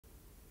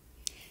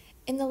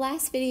In the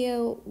last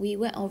video, we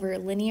went over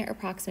linear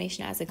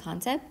approximation as a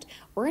concept.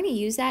 We're going to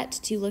use that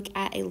to look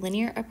at a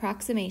linear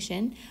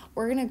approximation.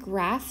 We're going to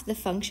graph the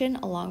function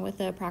along with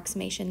the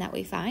approximation that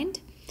we find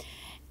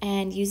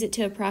and use it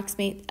to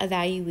approximate a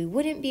value we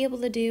wouldn't be able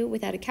to do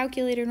without a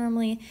calculator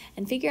normally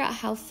and figure out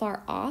how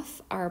far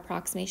off our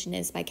approximation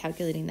is by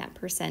calculating that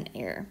percent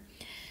error.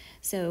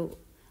 So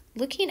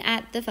looking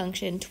at the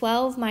function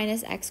 12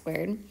 minus x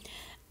squared,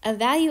 a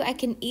value I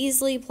can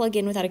easily plug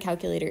in without a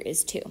calculator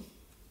is 2.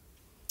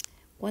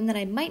 One that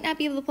I might not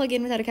be able to plug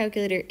in without a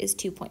calculator is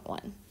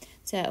 2.1.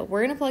 So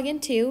we're going to plug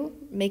in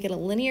 2, make it a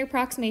linear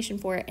approximation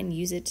for it, and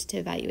use it to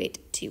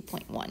evaluate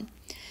 2.1.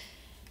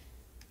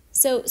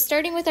 So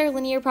starting with our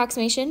linear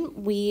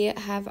approximation, we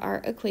have our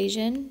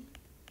equation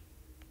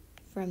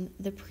from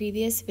the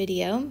previous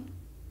video.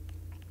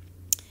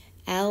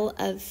 L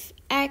of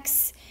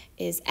x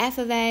is f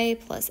of a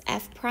plus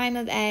f prime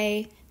of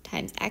a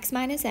times x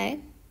minus a.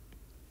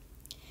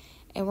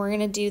 And we're going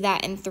to do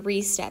that in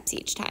 3 steps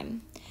each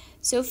time.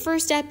 So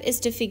first step is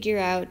to figure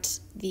out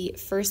the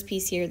first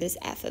piece here, this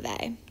f of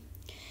a.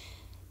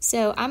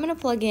 So I'm going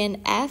to plug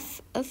in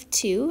f of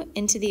 2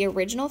 into the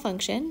original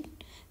function.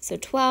 So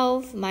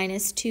 12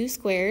 minus 2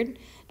 squared.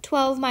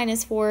 12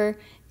 minus 4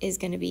 is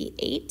going to be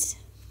 8.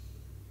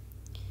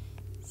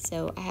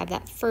 So I have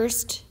that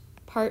first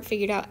part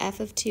figured out,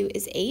 f of 2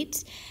 is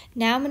 8.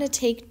 Now I'm going to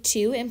take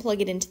 2 and plug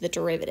it into the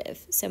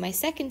derivative. So my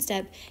second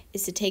step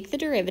is to take the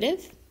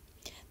derivative.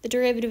 The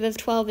derivative of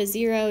 12 is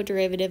 0.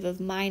 Derivative of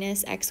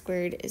minus x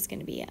squared is going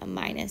to be a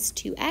minus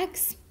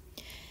 2x.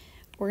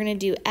 We're going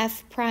to do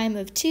f prime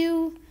of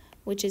 2,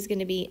 which is going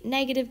to be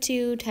negative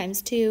 2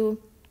 times 2.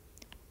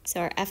 So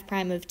our f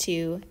prime of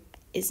 2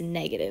 is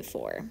negative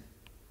 4.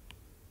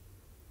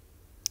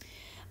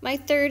 My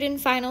third and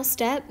final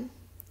step,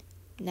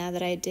 now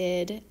that I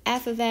did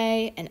f of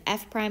a and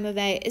f prime of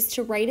a, is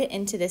to write it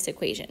into this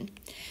equation.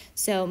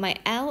 So my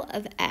L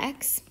of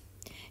x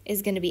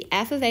is going to be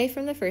f of a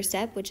from the first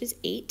step, which is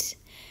 8,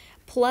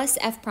 plus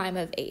f prime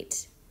of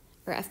 8,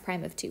 or f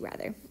prime of 2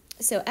 rather.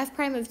 So f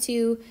prime of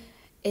 2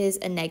 is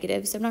a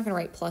negative, so I'm not going to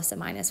write plus a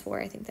minus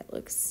 4. I think that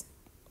looks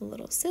a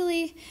little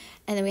silly.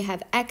 And then we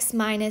have x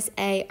minus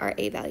a, our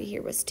a value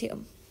here was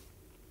 2.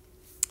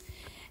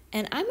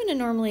 And I'm going to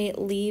normally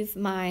leave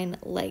mine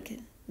like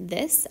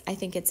this. I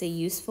think it's a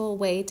useful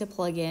way to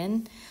plug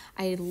in.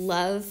 I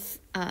love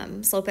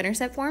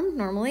slope-intercept form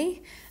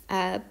normally,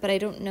 but I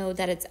don't know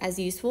that it's as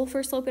useful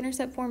for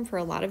slope-intercept form for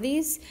a lot of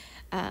these.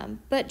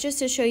 But just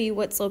to show you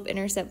what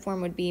slope-intercept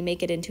form would be,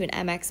 make it into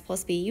an mx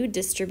plus b. You would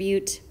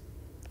distribute.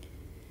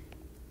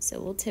 So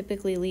we'll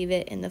typically leave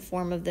it in the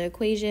form of the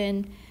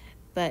equation,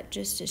 but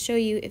just to show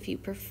you, if you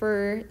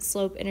prefer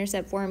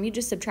slope-intercept form, you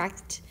just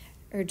subtract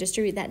or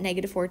distribute that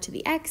negative 4 to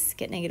the x,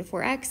 get negative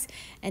 4x,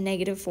 and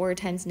negative 4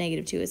 times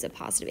negative 2 is a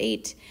positive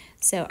 8.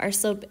 So our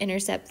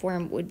slope-intercept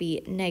form would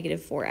be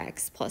negative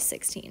 4x plus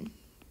 16.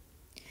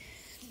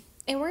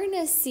 And we're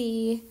going to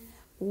see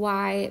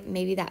why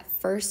maybe that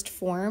first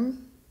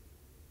form,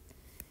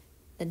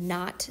 the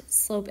not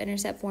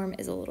slope-intercept form,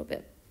 is a little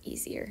bit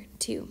easier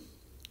to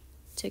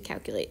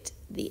calculate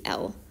the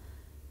L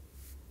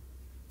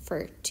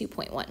for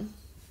 2.1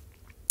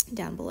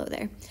 down below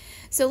there.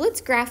 So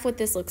let's graph what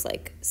this looks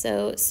like.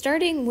 So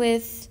starting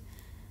with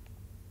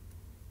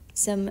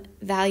some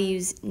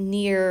values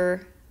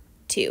near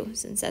 2,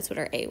 since that's what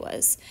our a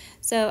was.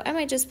 So I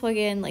might just plug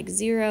in like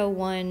 0,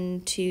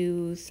 1,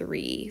 2,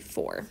 3,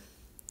 4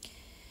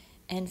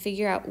 and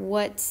figure out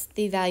what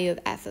the value of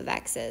f of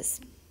x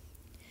is.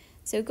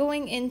 So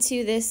going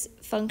into this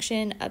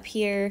function up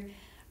here,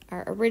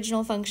 our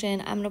original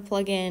function, I'm going to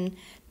plug in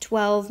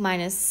 12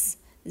 minus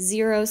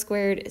 0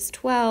 squared is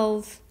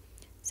 12.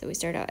 So we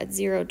start out at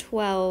 0,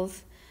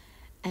 12,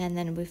 and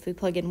then if we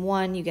plug in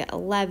 1, you get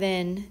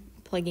 11.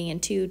 Plugging in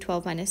 2,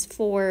 12 minus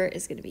 4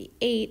 is going to be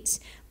 8.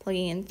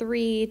 Plugging in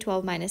 3,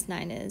 12 minus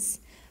 9 is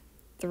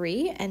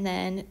 3. And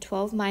then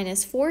 12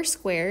 minus 4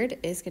 squared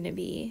is going to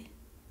be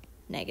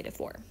negative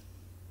 4.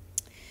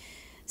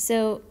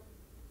 So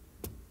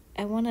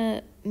I want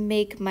to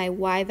make my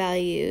y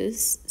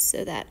values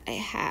so that I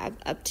have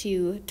up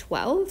to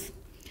 12.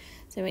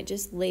 So I might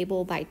just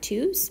label by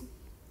 2's.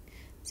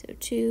 So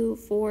 2,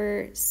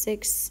 4,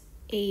 6,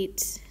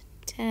 8,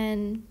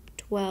 10,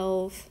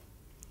 12,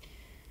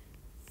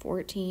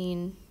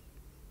 14,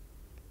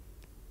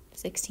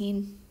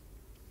 16.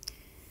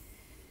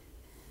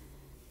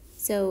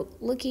 So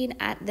looking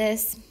at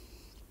this,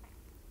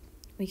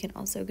 we can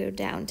also go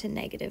down to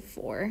negative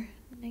 4,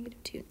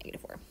 negative 2,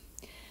 negative 4.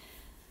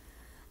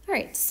 All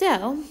right,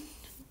 so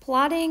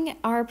plotting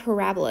our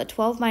parabola,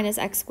 12 minus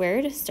x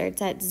squared starts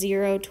at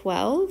 0,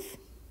 12.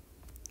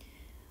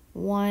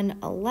 1,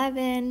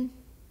 11,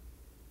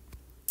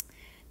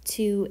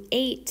 2,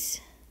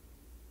 8,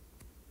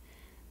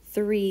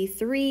 3,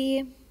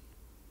 3,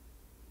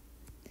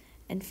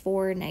 and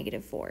 4,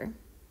 negative 4.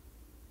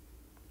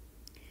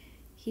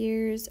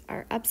 Here's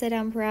our upside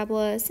down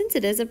parabola. Since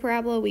it is a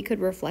parabola, we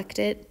could reflect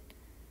it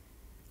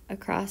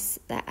across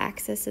that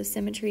axis of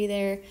symmetry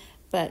there,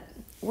 but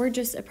we're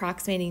just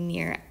approximating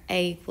near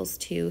a equals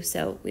 2,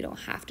 so we don't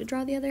have to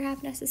draw the other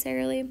half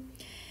necessarily.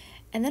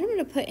 And then I'm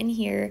going to put in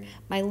here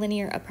my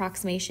linear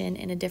approximation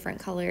in a different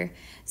color.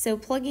 So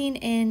plugging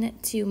in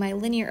to my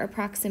linear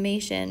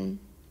approximation,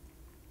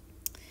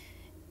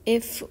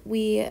 if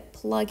we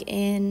plug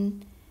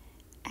in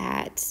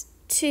at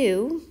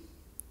 2,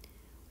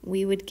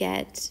 we would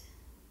get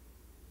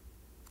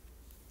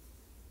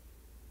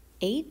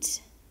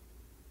 8.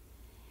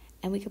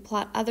 And we could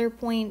plot other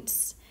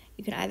points.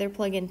 You can either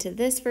plug into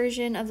this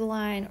version of the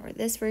line or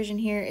this version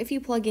here. If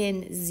you plug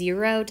in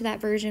 0 to that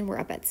version, we're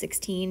up at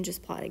 16,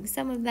 just plotting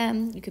some of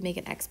them. You could make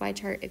an XY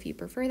chart if you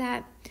prefer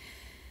that.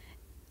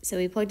 So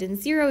we plugged in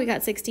 0, we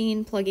got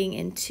 16. Plugging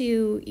in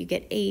 2, you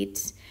get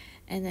 8.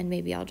 And then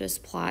maybe I'll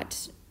just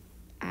plot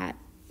at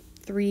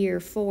 3 or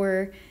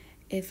 4.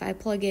 If I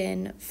plug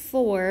in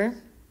 4,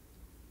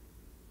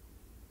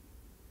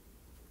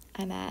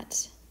 I'm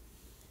at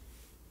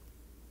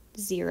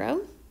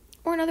 0.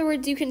 Or in other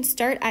words, you can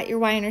start at your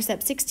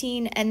y-intercept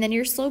 16, and then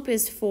your slope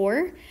is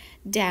 4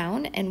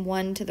 down and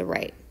 1 to the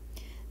right.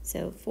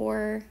 So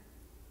 4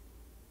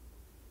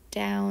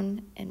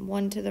 down and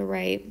 1 to the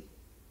right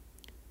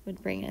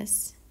would bring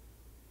us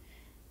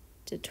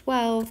to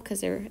 12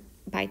 because they're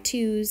by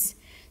 2s.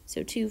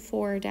 So 2,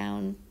 4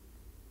 down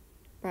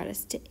brought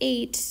us to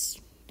 8,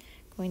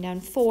 going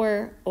down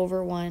 4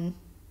 over 1,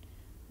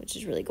 which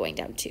is really going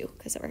down 2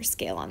 because of our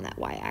scale on that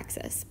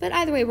y-axis. But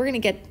either way, we're going to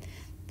get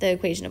the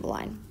equation of a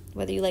line,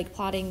 whether you like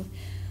plotting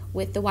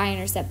with the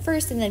y-intercept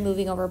first and then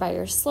moving over by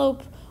your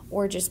slope,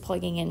 or just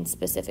plugging in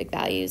specific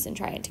values and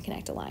trying to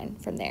connect a line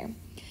from there.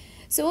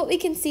 So what we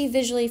can see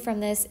visually from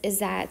this is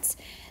that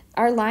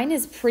our line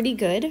is pretty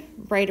good,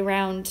 right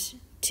around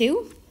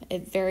 2.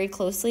 It very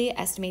closely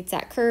estimates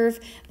that curve,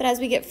 but as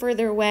we get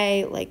further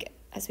away, like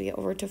as we get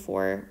over to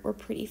 4, we're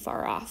pretty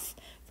far off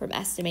from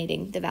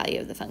estimating the value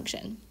of the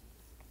function.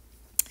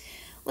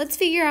 Let's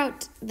figure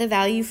out the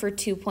value for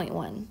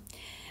 2.1.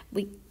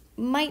 We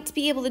might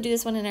be able to do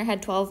this one in our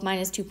head, 12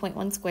 minus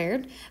 2.1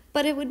 squared,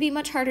 but it would be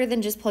much harder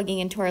than just plugging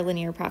into our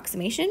linear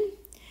approximation.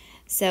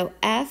 So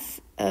f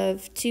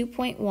of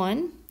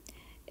 2.1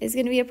 is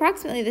going to be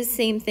approximately the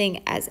same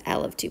thing as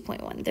L of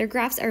 2.1. Their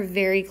graphs are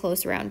very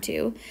close around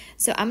 2.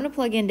 So I'm going to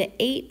plug into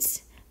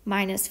 8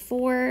 minus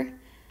 4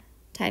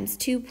 times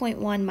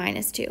 2.1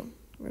 minus 2,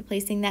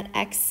 replacing that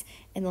x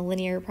in the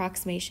linear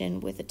approximation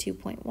with a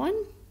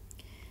 2.1.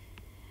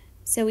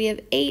 So we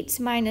have 8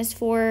 minus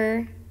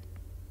 4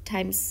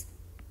 times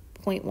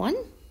 0.1.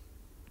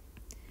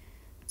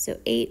 So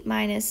 8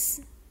 minus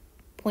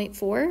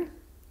 0.4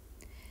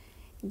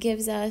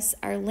 gives us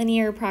our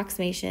linear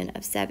approximation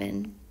of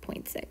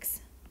 7.6.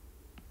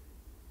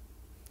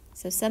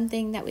 So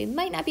something that we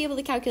might not be able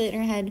to calculate in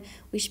our head,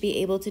 we should be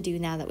able to do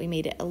now that we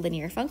made it a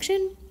linear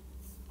function.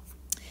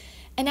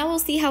 And now we'll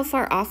see how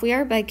far off we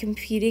are by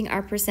computing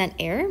our percent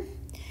error.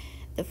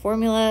 The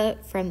formula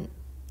from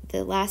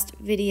the last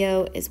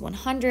video is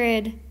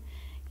 100.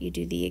 You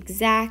do the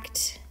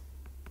exact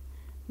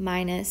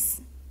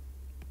minus,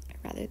 or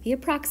rather the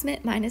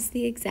approximate minus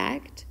the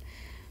exact.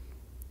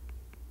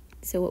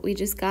 So what we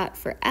just got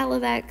for L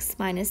of x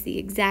minus the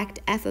exact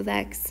f of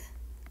x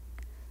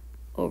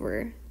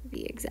over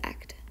the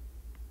exact.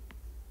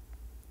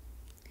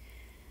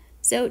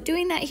 So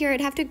doing that here, I'd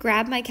have to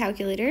grab my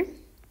calculator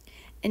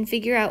and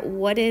figure out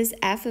what is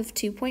f of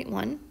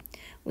 2.1.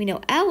 We know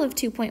L of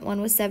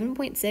 2.1 was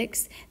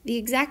 7.6. The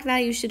exact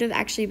value should have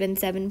actually been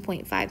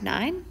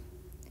 7.59.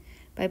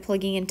 By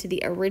plugging into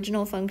the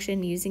original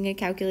function using a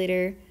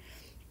calculator,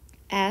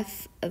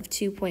 f of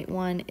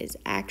 2.1 is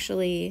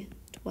actually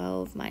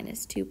 12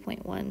 minus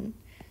 2.1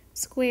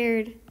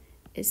 squared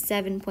is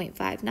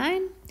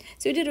 7.59.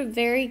 So we did a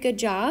very good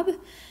job.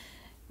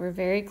 We're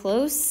very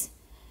close.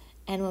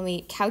 And when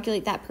we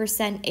calculate that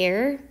percent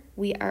error,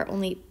 we are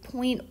only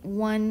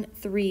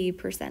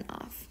 0.13%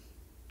 off.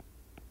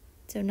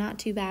 So not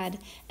too bad,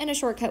 and a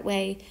shortcut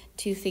way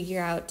to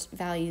figure out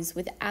values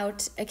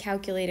without a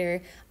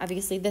calculator.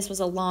 Obviously, this was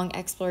a long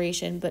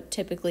exploration, but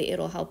typically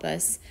it'll help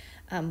us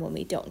when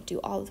we don't do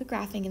all of the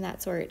graphing and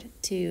that sort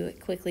to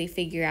quickly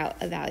figure out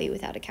a value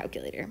without a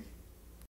calculator.